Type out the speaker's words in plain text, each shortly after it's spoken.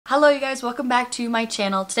Hello you guys, welcome back to my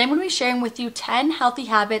channel. Today I'm going to be sharing with you 10 healthy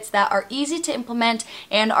habits that are easy to implement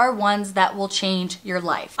and are ones that will change your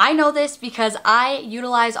life. I know this because I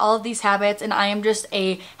utilize all of these habits and I am just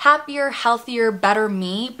a happier, healthier, better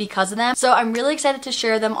me because of them. So I'm really excited to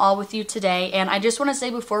share them all with you today. And I just want to say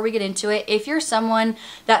before we get into it, if you're someone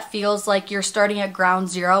that feels like you're starting at ground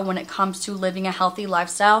zero when it comes to living a healthy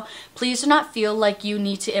lifestyle, please do not feel like you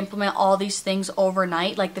need to implement all these things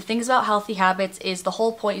overnight. Like, the things about healthy habits is the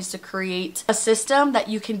whole point is to create a system that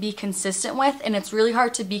you can be consistent with, and it's really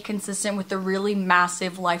hard to be consistent with a really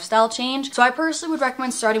massive lifestyle change. So I personally would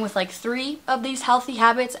recommend starting with like 3 of these healthy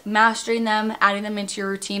habits, mastering them, adding them into your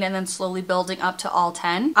routine, and then slowly building up to all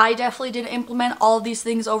 10. I definitely didn't implement all of these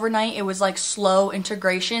things overnight. It was like slow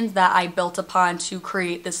integrations that I built upon to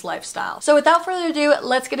create this lifestyle. So without further ado,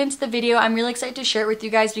 let's get into the video. I'm really excited to share it with you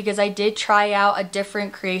guys because I did try out a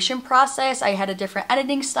different creation process. I had a different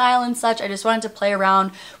editing style and such. I just wanted to play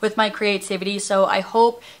around with my creativity, so I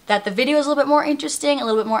hope that the video is a little bit more interesting, a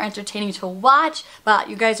little bit more entertaining to watch, but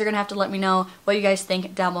you guys are gonna have to let me know what you guys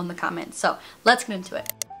think down below in the comments. So let's get into it.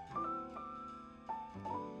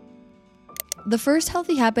 The first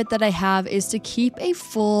healthy habit that I have is to keep a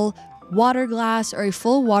full water glass or a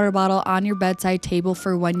full water bottle on your bedside table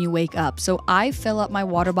for when you wake up. So I fill up my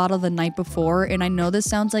water bottle the night before, and I know this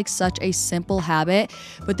sounds like such a simple habit,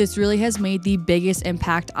 but this really has made the biggest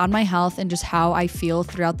impact on my health and just how I feel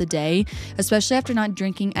throughout the day, especially after not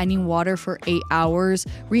drinking any water for 8 hours.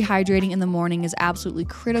 Rehydrating in the morning is absolutely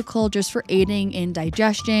critical just for aiding in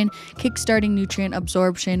digestion, kickstarting nutrient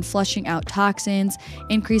absorption, flushing out toxins,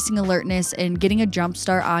 increasing alertness, and getting a jump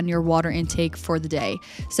start on your water intake for the day.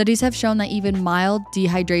 Studies have shown that even mild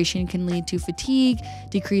dehydration can lead to fatigue,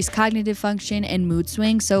 decreased cognitive function, and mood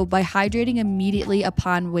swings. So by hydrating immediately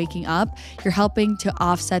upon waking up, you're helping to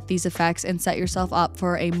offset these effects and set yourself up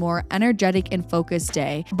for a more energetic and focused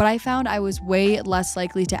day. But I found I was way less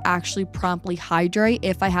likely to actually promptly hydrate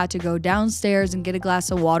if I had to go downstairs and get a glass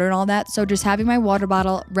of water and all that. So just having my water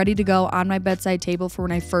bottle ready to go on my bedside table for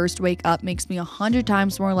when I first wake up makes me 100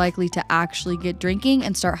 times more likely to actually get drinking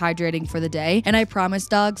and start hydrating for the day. And I promise,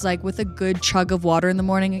 dogs, like with a good chug of water in the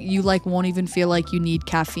morning, you like won't even feel like you need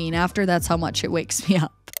caffeine after. That's how much it wakes me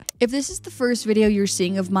up. If this is the first video you're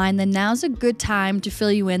seeing of mine, then now's a good time to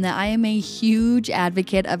fill you in that I am a huge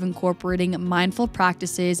advocate of incorporating mindful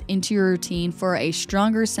practices into your routine for a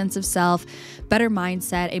stronger sense of self, better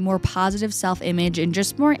mindset, a more positive self-image, and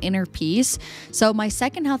just more inner peace. So my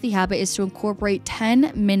second healthy habit is to incorporate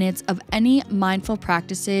 10 minutes of any mindful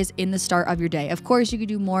practices in the start of your day. Of course, you could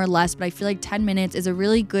do more or less, but I feel like 10 minutes is a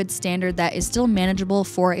really good standard that is still manageable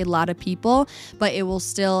for a lot of people, but it will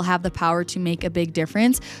still have the power to make a big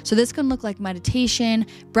difference. So this can look like meditation,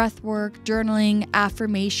 breath work, journaling,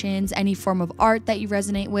 affirmations, any form of art that you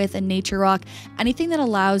resonate with, and nature walk, anything that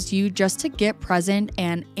allows you just to get present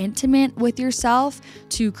and intimate with yourself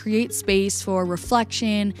to create space for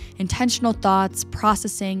reflection, intentional thoughts,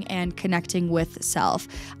 processing, and connecting with self.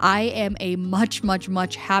 I am a much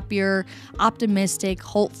happier, optimistic,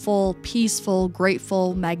 hopeful, peaceful,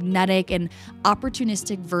 grateful, magnetic, and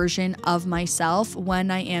opportunistic version of myself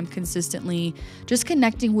when I am consistently just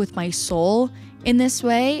connecting with my soul in this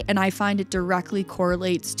way, and I find it directly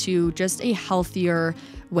correlates to just a healthier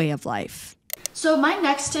way of life. So my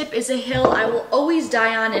next tip is a hill I will always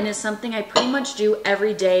die on, and is something I pretty much do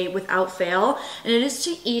every day without fail, and it is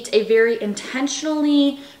to eat a very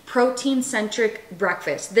intentionally protein-centric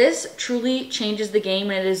breakfast. This truly changes the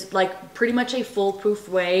game, and it is like pretty much a foolproof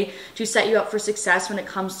way to set you up for success when it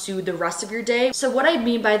comes to the rest of your day. So what I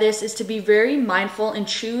mean by this is to be very mindful and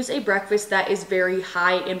choose a breakfast that is very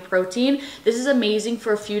high in protein. This is amazing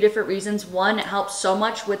for a few different reasons. One, it helps so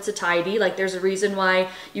much with satiety. Like, there's a reason why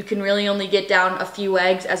you can really only get down a few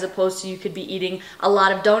eggs as opposed to you could be eating a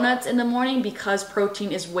lot of donuts in the morning, because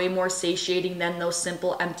protein is way more satiating than those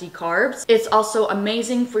simple empty carbs. It's also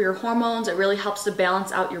amazing for your hormones. It really helps to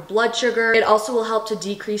balance out your blood sugar. It also will help to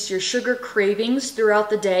decrease your sugar cravings throughout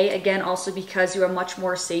the day, again also because you are much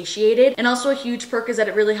more satiated. And also a huge perk is that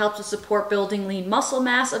it really helps to support building lean muscle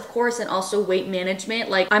mass, of course, and also weight management.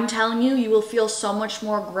 Like, I'm telling you, you will feel so much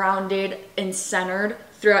more grounded and centered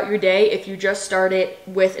throughout your day if you just start it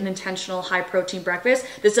with an intentional high protein breakfast.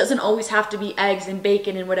 This doesn't always have to be eggs and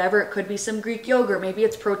bacon and whatever. It could be some Greek yogurt, maybe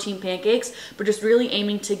it's protein pancakes, but just really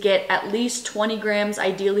aiming to get at least 20 grams,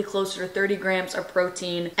 ideally closer to 30 grams of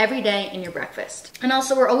protein every day in your breakfast. And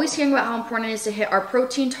also, we're always hearing about how important it is to hit our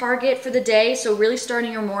protein target for the day, so really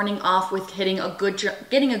starting your morning off with getting a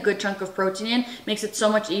good chunk of protein in makes it so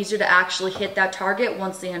much easier to actually hit that target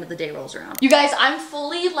once the end of the day rolls around. You guys, I'm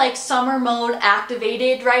fully like summer mode activated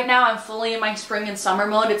mid right now. I'm fully in my spring and summer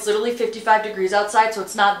mode. It's literally 55 degrees outside, so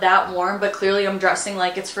it's not that warm, but clearly I'm dressing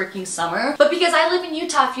like it's freaking summer. But because I live in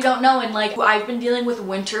Utah, if you don't know, and like I've been dealing with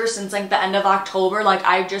winter since like the end of October, like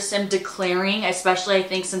I just am declaring, especially I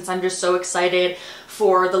think since I'm just so excited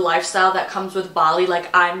for the lifestyle that comes with Bali, like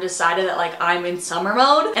I'm decided that like I'm in summer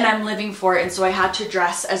mode and I'm living for it, and so I had to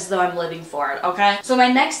dress as though I'm living for it, okay? So my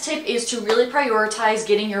next tip is to really prioritize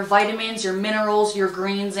getting your vitamins, your minerals, your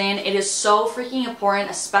greens in. It is so freaking important,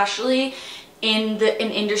 especially in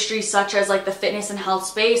industries such as like the fitness and health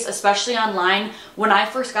space, especially online. When I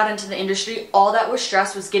first got into the industry, all that was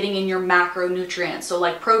stressed was getting in your macronutrients. So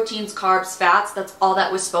like proteins, carbs, fats, that's all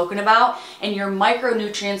that was spoken about. And your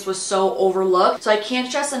micronutrients was so overlooked. So I can't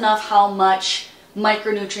stress enough how much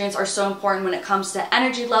micronutrients are so important when it comes to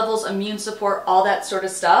energy levels, immune support, all that sort of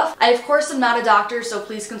stuff. I of course am not a doctor, so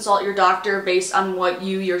please consult your doctor based on what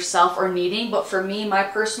you yourself are needing, but for me, my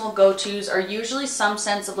personal go-tos are usually some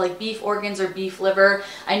sense of like beef organs or beef liver.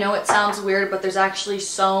 I know it sounds weird, but there's actually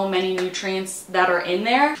so many nutrients that are in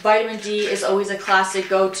there. Vitamin D is always a classic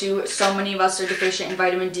go-to. So many of us are deficient in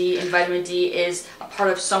vitamin D, and vitamin D is a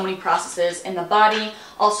part of so many processes in the body.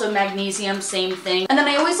 Also magnesium, same thing. And then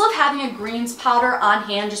I always love having a greens powder on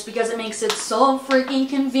hand just because it makes it so freaking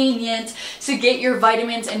convenient to get your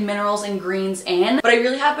vitamins and minerals and greens in. But I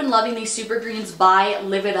really have been loving these Super Greens by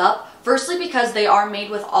Live It Up. Firstly, because they are made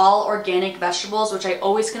with all organic vegetables, which I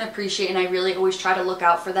always can appreciate, and I really always try to look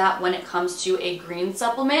out for that when it comes to a green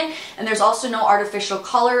supplement. And there's also no artificial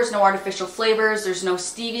colors, no artificial flavors, there's no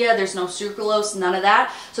stevia, there's no sucralose, none of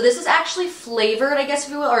that. So this is actually flavored, I guess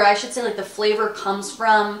if you will, or I should say like the flavor comes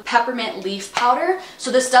from peppermint leaf powder. So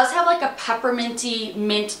this does have like a pepperminty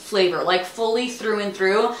mint flavor, like fully through and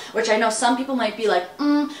through, which I know some people might be like,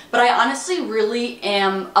 but I honestly really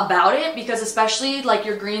am about it, because especially like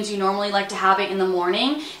your greens, you normally like to have it in the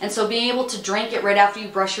morning, and so being able to drink it right after you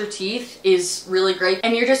brush your teeth is really great,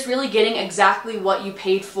 and you're just really getting exactly what you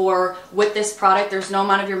paid for with this product. There's no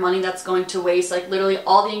amount of your money that's going to waste. Like literally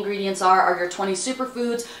all the ingredients are your 20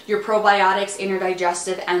 superfoods, your probiotics, and your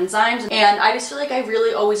digestive enzymes, and I just feel like I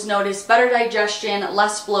really always notice better digestion,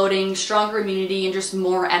 less bloating, stronger immunity, and just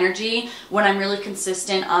more energy when I'm really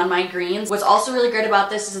consistent on my greens. What's also really great about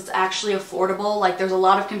this is it's actually affordable. Like there's a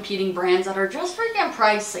lot of competing brands that are just freaking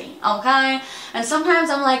pricey, okay? And sometimes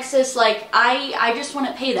I'm like, sis, like I just want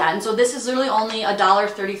to pay that. And so this is literally only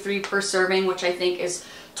 $1.33 per serving, which I think is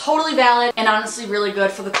totally valid and honestly really good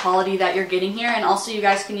for the quality that you're getting here. And also you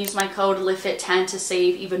guys can use my code LIVEFIT10 to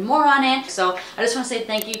save even more on it. So I just want to say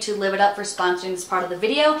thank you to Live It Up for sponsoring this part of the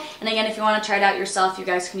video. And again, if you want to try it out yourself, you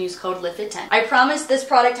guys can use code LIVEFIT10. I promise this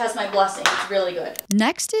product has my blessing. It's really good.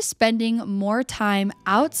 Next is spending more time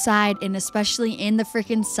outside, and especially in the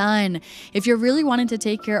freaking sun. If you're really wanting to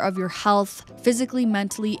take care of your health physically,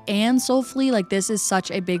 mentally, and soulfully, like this is such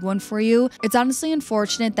a big one for you. It's honestly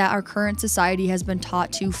unfortunate that our current society has been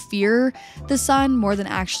taught to fear the sun more than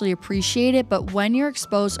actually appreciate it, but when you're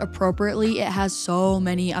exposed appropriately, it has so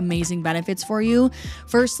many amazing benefits for you.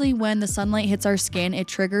 Firstly, when the sunlight hits our skin, it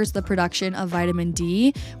triggers the production of vitamin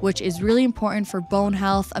D, which is really important for bone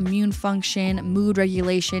health, immune function, mood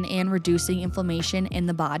regulation, and reducing inflammation in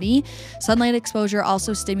the body. Sunlight exposure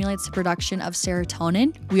also stimulates the production of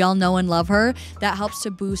serotonin. We all know and love her. That helps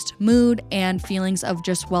to boost mood and feelings of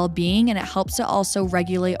just well-being, and it helps to also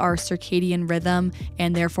regulate our circadian rhythm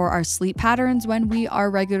and therefore our sleep patterns when we are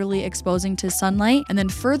regularly exposing to sunlight. And then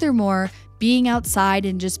furthermore, being outside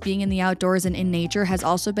and just being in the outdoors and in nature has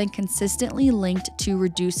also been consistently linked to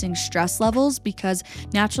reducing stress levels, because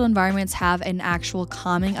natural environments have an actual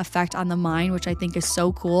calming effect on the mind, which I think is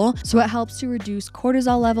so cool. So it helps to reduce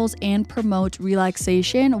cortisol levels and promote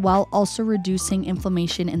relaxation while also reducing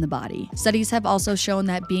inflammation in the body. Studies have also shown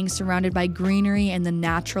that being surrounded by greenery and the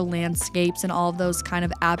natural landscapes and all of those kind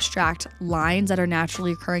of abstract lines that are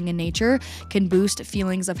naturally occurring in nature can boost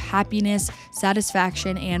feelings of happiness,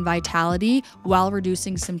 satisfaction, and vitality, while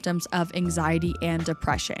reducing symptoms of anxiety and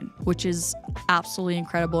depression, which is absolutely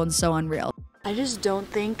incredible and so unreal. I just don't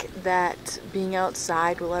think that being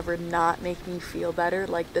outside will ever not make me feel better.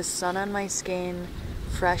 Like the sun on my skin,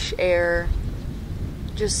 fresh air,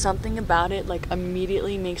 just something about it like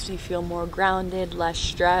immediately makes me feel more grounded, less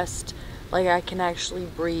stressed. Like I can actually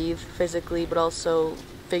breathe physically but also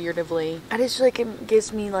figuratively. I just feel like it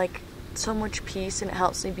gives me like so much peace, and it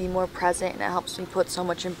helps me be more present, and it helps me put so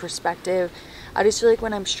much in perspective. I just feel like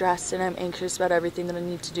when I'm stressed and I'm anxious about everything that I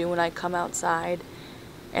need to do, when I come outside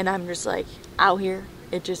and I'm just like out here,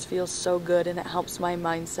 it just feels so good, and it helps my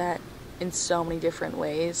mindset in so many different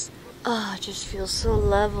ways. Oh, it just feels so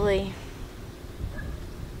lovely.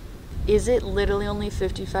 Is it literally only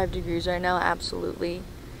 55 degrees right now? Absolutely.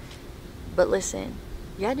 But listen,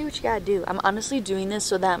 you gotta do what you gotta do. I'm honestly doing this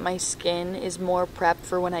so that my skin is more prepped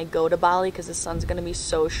for when I go to Bali, because the sun's gonna be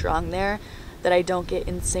so strong there that I don't get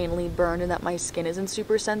insanely burned and that my skin isn't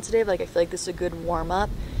super sensitive. Like, I feel like this is a good warm-up,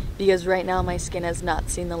 because right now my skin has not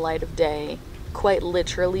seen the light of day quite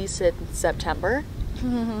literally since September.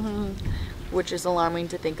 Which is alarming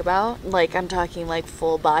to think about. Like, I'm talking like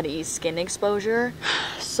full body skin exposure.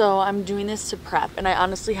 So I'm doing this to prep, and I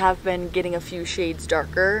honestly have been getting a few shades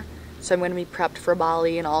darker, so I'm going to be prepped for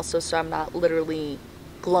Bali, and also so I'm not literally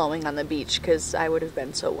glowing on the beach, because I would have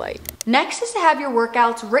been so white. Next is to have your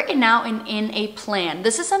workouts written out and in a plan.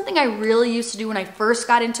 This is something I really used to do when I first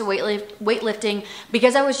got into weightlifting,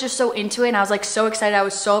 because I was just so into it and I was like so excited. I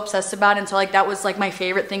was so obsessed about it, and so like that was like my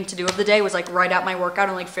favorite thing to do of the day, was like write out my workout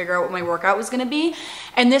and like figure out what my workout was gonna be.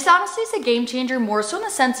 And this honestly is a game changer, more so in the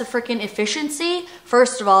sense of freaking efficiency,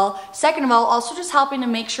 first of all. Second of all, also just helping to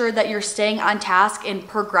make sure that you're staying on task and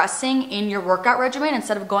progressing in your workout regimen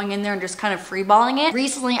instead of going in there and just kind of freeballing it.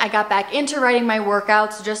 Recently, I got back into writing my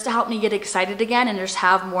workouts just to help me get excited again and just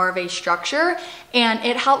have more of a structure, and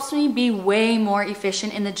it helps me be way more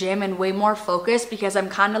efficient in the gym and way more focused, because I'm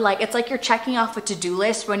kind of like, it's like you're checking off a to-do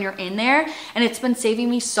list when you're in there, and it's been saving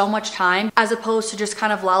me so much time, as opposed to just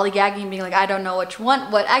kind of lollygagging and being like, I don't know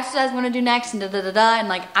what exercise I'm gonna do next, and da-da-da-da. And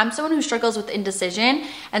like, I'm someone who struggles with indecision,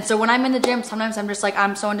 and so when I'm in the gym, sometimes I'm just like,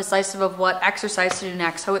 I'm so indecisive of what exercise to do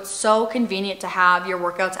next. So it's so convenient to have your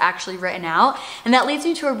workouts actually written out. And that leads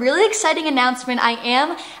me to a really exciting announcement. I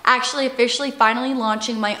am actually officially finally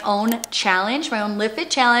launching my own challenge. My own Live Fit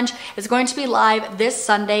challenge is going to be live this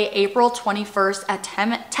Sunday, April 21st at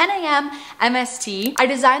 10 a.m. MST. I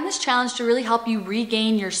designed this challenge to really help you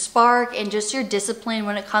regain your spark and just your discipline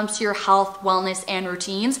when it comes to your health, wellness, and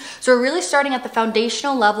routines. So we're really starting at the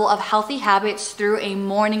foundational level of healthy habits through a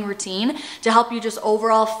morning routine to help you just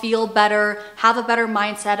overall feel better, have a better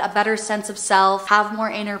mindset, a better sense of self, have more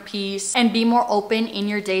inner peace, and be more open in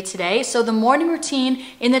your day-to-day. So the morning routine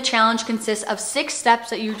in the challenge consists of 6 steps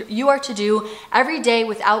that you are to do every day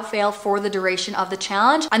without fail for the duration of the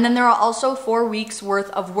challenge. And then there are also 4 weeks worth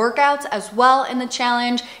of workouts as well in the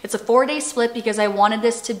challenge. It's a 4-day split because I wanted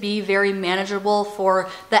this to be very manageable for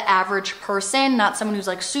the average person, not someone who's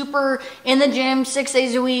like super in the gym 6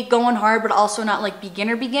 days a week going hard, but also not like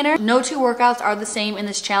beginner. No 2 workouts are the same in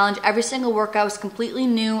this challenge. Every single workout is completely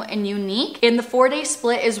new and unique. And the 4-day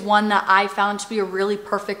split is one that I found to be a really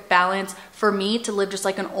perfect balance for me to live just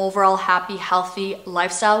like an overall happy, healthy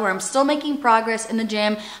lifestyle where I'm still making progress in the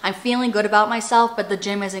gym, I'm feeling good about myself, but the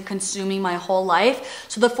gym isn't consuming my whole life.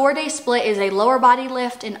 So the 4-day split is a lower body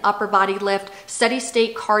lift, an upper body lift, steady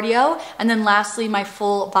state cardio, and then lastly, my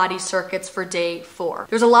full body circuits for day 4.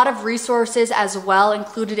 There's a lot of resources as well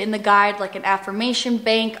included in the guide, like an affirmation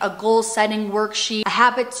bank, a goal setting worksheet, a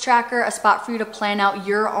habits tracker, a spot for you to plan out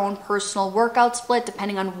your own personal workout split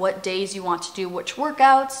depending on what days you want to do which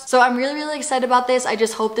workouts. So I'm really excited about this. I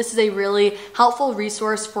just hope this is a really helpful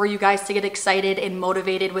resource for you guys to get excited and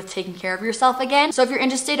motivated with taking care of yourself again. So if you're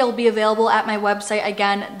interested, it will be available at my website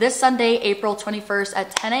again this Sunday, April 21st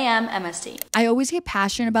at 10 a.m. MST. I always get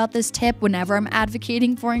passionate about this tip whenever I'm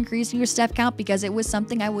advocating for increasing your step count, because it was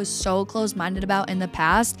something I was so close-minded about in the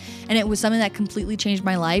past, and it was something that completely changed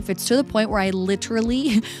my life. It's to the point where I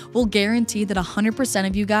literally will guarantee that 100%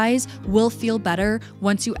 of you guys will feel better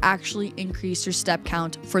once you actually increase your step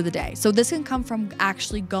count for the day. So this can come from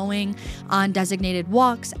actually going on designated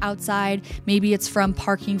walks outside. Maybe it's from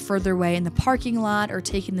parking further away in the parking lot, or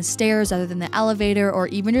taking the stairs other than the elevator, or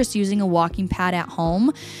even just using a walking pad at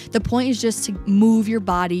home. The point is just to move your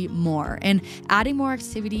body more, and adding more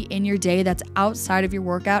activity in your day that's outside of your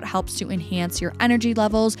workout helps to enhance your energy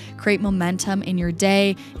levels, create momentum in your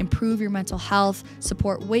day, improve your mental health,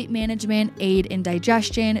 support weight management, aid in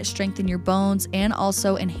digestion, strengthen your bones, and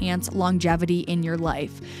also enhance longevity in your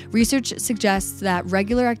life. Research suggests that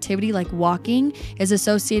regular activity like walking is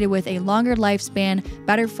associated with a longer lifespan,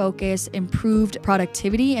 better focus, improved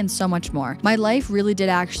productivity, and so much more. My life really did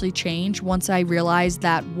actually change once I realized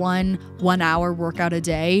that one hour workout a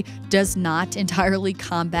day does not entirely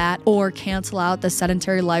combat or cancel out the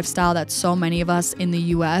sedentary lifestyle that so many of us in the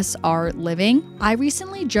US are living. I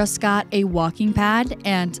recently just got a walking pad,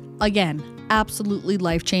 and again, absolutely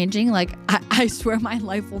life-changing. Like, I swear my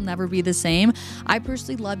life will never be the same. I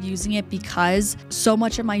personally love using it because so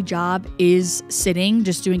much of my job is sitting,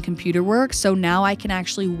 just doing computer work. So now I can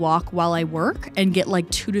actually walk while I work and get like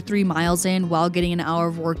 2 to 3 miles in while getting an hour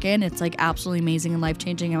of work in. It's like absolutely amazing and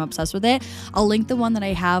life-changing. I'm obsessed with it. I'll link the one that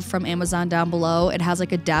I have from Amazon down below. It has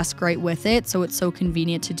like a desk right with it, so it's so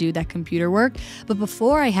convenient to do that computer work. But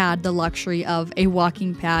before I had the luxury of a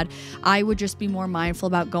walking pad, I would just be more mindful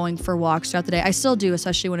about going for walks rather throughout the day. I still do,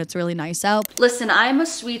 especially when it's really nice out. Listen, I'm a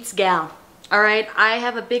sweets gal. All right, I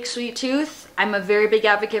have a big sweet tooth. I'm a very big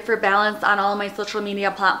advocate for balance on all of my social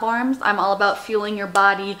media platforms. I'm all about fueling your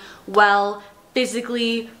body well,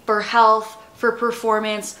 physically, for health, for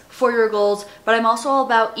performance, for your goals, but I'm also all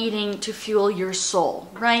about eating to fuel your soul,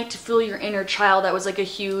 right? To fuel your inner child. That was like a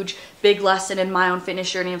huge, big lesson in my own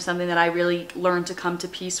fitness journey of something that I really learned to come to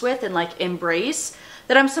peace with and like embrace.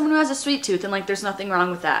 That I'm someone who has a sweet tooth and like there's nothing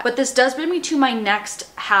wrong with that. But this does bring me to my next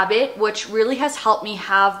habit, which really has helped me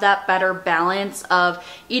have that better balance of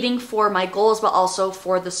eating for my goals but also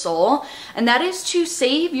for the soul. And that is to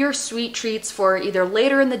save your sweet treats for either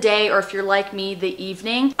later in the day or if you're like me, the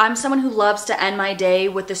evening. I'm someone who loves to end my day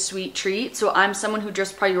with a sweet treat. So I'm someone who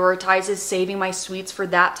just prioritizes saving my sweets for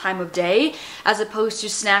that time of day as opposed to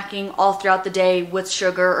snacking all throughout the day with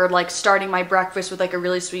sugar or like starting my breakfast with like a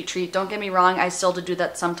really sweet treat. Don't get me wrong, I still do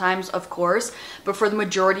that sometimes, of course, but for the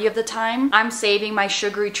majority of the time, I'm saving my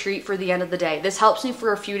sugary treat for the end of the day. This helps me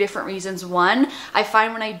for a few different reasons. One, I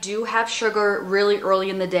find when I do have sugar really early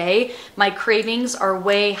in the day, my cravings are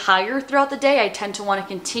way higher throughout the day. I tend to want to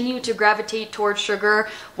continue to gravitate towards sugar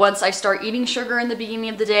once I start eating sugar in the beginning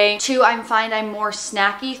of the day. Two, I find I'm more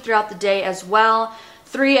snacky throughout the day as well.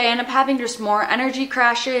 3, I end up having just more energy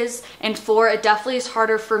crashes. And 4, it definitely is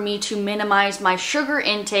harder for me to minimize my sugar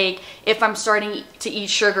intake if I'm starting to eat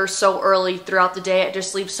sugar so early throughout the day. It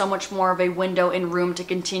just leaves so much more of a window and room to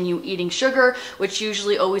continue eating sugar, which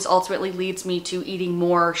usually always ultimately leads me to eating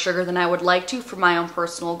more sugar than I would like to for my own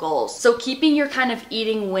personal goals. So keeping your kind of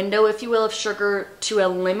eating window, if you will, of sugar to a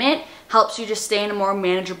limit helps you just stay in a more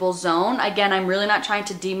manageable zone. Again, I'm really not trying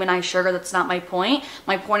to demonize sugar. That's not my point.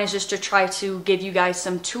 My point is just to try to give you guys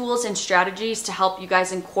some tools and strategies to help you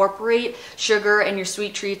guys incorporate sugar and your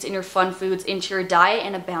sweet treats and your fun foods into your diet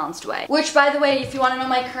in a balanced way. Which, by the way, if you want to know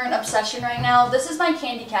my current obsession right now, this is my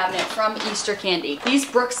candy cabinet from Easter Candy. These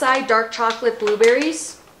Brookside dark chocolate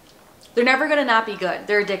blueberries, they're never gonna not be good.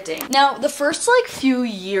 They're addicting. Now, the first like few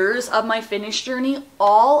years of my fitness journey,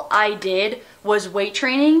 all I did was weight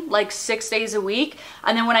training like 6 days a week.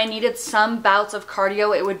 And then when I needed some bouts of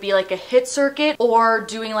cardio, it would be like a HIIT circuit or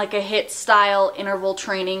doing like a HIIT style interval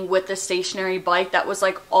training with a stationary bike. That was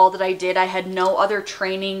like all that I did. I had no other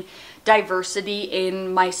training diversity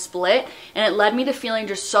in my split, and it led me to feeling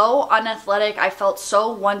just so unathletic. I felt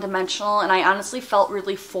so one-dimensional, and I honestly felt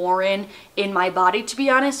really foreign in my body, to be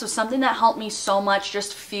honest. So something that helped me so much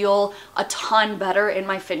just feel a ton better in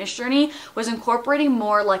my fitness journey was incorporating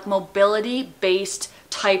more like mobility-based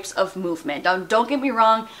types of movement. Now, don't get me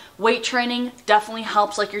wrong, weight training definitely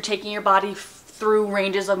helps, like you're taking your body through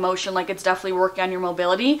ranges of motion, like it's definitely working on your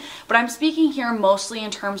mobility, but I'm speaking here mostly in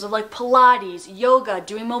terms of like Pilates, yoga,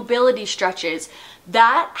 doing mobility stretches.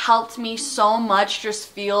 That helped me so much just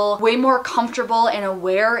feel way more comfortable and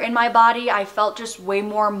aware in my body. I felt just way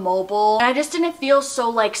more mobile, and I just didn't feel so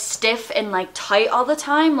like stiff and like tight all the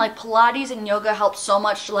time. Like Pilates and yoga help so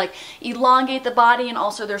much to like elongate the body, and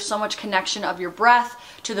also there's so much connection of your breath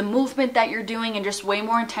to the movement that you're doing and just way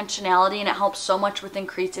more intentionality, and it helps so much with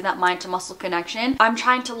increasing that mind to muscle connection. I'm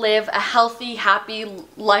trying to live a healthy, happy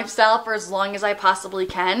lifestyle for as long as I possibly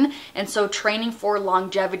can, and so training for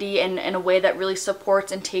longevity and in a way that really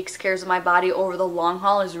supports and takes care of my body over the long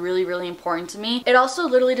haul is really, really important to me. It also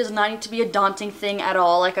literally does not need to be a daunting thing at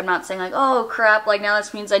all. Like, I'm not saying like, oh crap, like now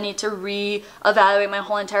this means I need to re-evaluate my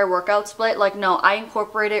whole entire workout split. Like, no, I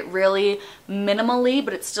incorporate it really minimally,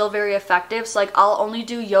 but it's still very effective. So like I'll only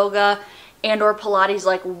do yoga and or Pilates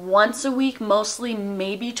like once a week, mostly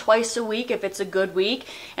maybe twice a week if it's a good week.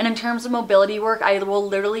 And in terms of mobility work, I will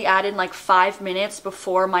literally add in like 5 minutes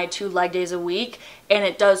before my 2 leg days a week, and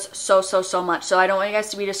it does so much. So I don't want you guys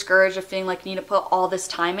to be discouraged of feeling like you need to put all this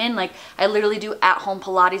time in. Like, I literally do at-home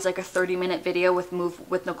Pilates, like a 30-minute video with Move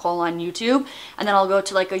with Nicole on YouTube, and then I'll go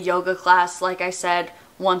to like a yoga class, like I said,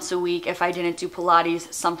 once a week. If I didn't do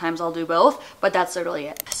Pilates, sometimes I'll do both, but that's literally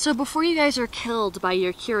it. So before you guys are killed by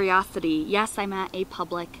your curiosity, yes, I'm at a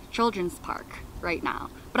public children's park right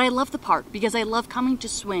now, but I love the park because I love coming to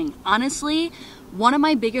swing. Honestly, one of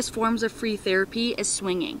my biggest forms of free therapy is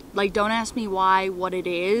swinging. Like, don't ask me why, what it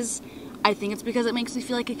is. I think it's because it makes me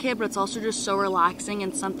feel like a kid, but it's also just so relaxing,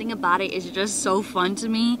 and something about it is just so fun to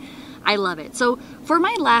me. I love it. So for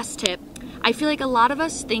my last tip, I feel like a lot of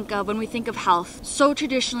us think of, when we think of health, so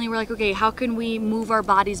traditionally we're like, okay, how can we move our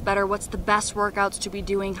bodies better? What's the best workouts to be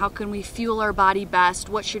doing? How can we fuel our body best?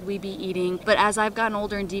 What should we be eating? But as I've gotten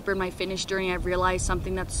older and deeper in my fitness journey, I've realized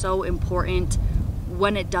something that's so important: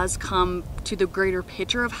 when it does come to the greater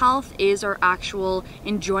picture of health is our actual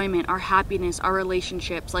enjoyment, our happiness, our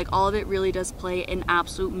relationships. Like, all of it really does play an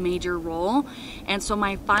absolute major role. And so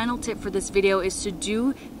my final tip for this video is to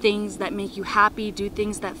do things that make you happy, do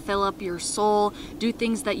things that fill up your soul, do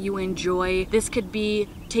things that you enjoy. This could be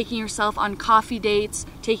taking yourself on coffee dates,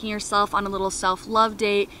 taking yourself on a little self-love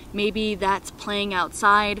date. Maybe that's playing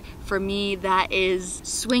outside. For me, that is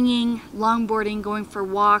swinging, longboarding, going for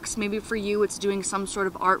walks. Maybe for you, it's doing some sort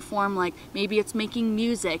of art form, like maybe it's making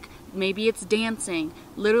music, maybe it's dancing,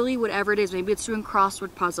 literally whatever it is. Maybe it's doing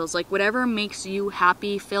crossword puzzles. Like, whatever makes you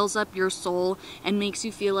happy, fills up your soul, and makes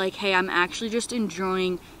you feel like, hey, I'm actually just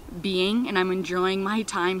enjoying being and I'm enjoying my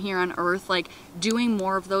time here on earth. Like, doing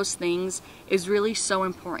more of those things is really so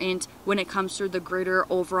important when it comes to the greater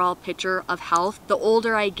overall picture of health. The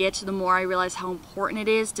older I get, the more I realize how important it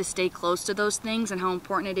is to stay close to those things, and how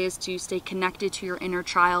important it is to stay connected to your inner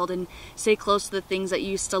child and stay close to the things that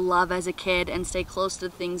you used to love as a kid, and stay close to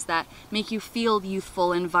the things that make you feel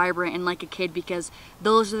youthful and vibrant and like a kid, because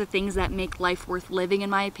those are the things that make life worth living, in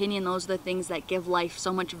my opinion. Those are the things that give life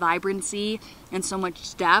so much vibrancy and so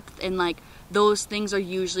much depth, and like, those things are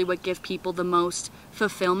usually what give people the most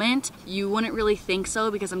fulfillment. You wouldn't really think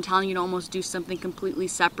so, because I'm telling you to almost do something completely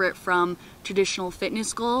separate from traditional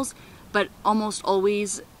fitness goals, but almost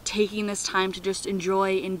always taking this time to just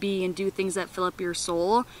enjoy and be and do things that fill up your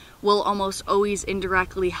soul will almost always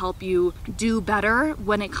indirectly help you do better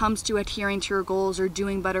when it comes to adhering to your goals or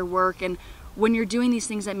doing better work. And when you're doing these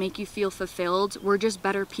things that make you feel fulfilled, we're just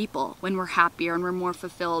better people when we're happier and we're more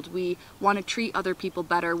fulfilled. We want to treat other people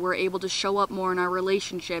better. We're able to show up more in our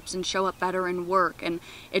relationships and show up better in work. And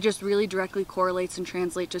it just really directly correlates and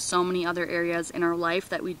translates to so many other areas in our life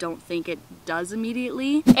that we don't think it does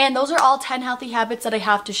immediately. And those are all 10 healthy habits that I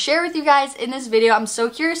have to share with you guys in this video. I'm so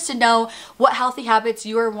curious to know what healthy habits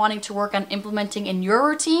you are wanting to work on implementing in your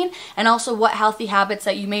routine, and also what healthy habits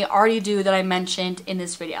that you may already do that I mentioned in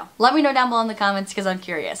this video. Let me know down below in the comments, because I'm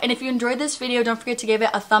curious. And if you enjoyed this video, don't forget to give it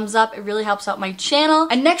a thumbs up. It really helps out my channel.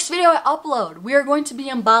 And next video I upload, we are going to be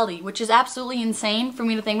in Bali, which is absolutely insane for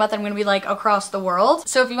me to think about that I'm going to be like across the world.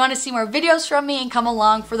 So if you want to see more videos from me and come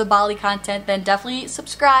along for the Bali content, then definitely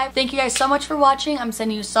subscribe. Thank you guys so much for watching. I'm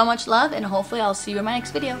sending you so much love, and hopefully I'll see you in my next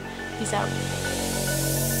video. Peace out.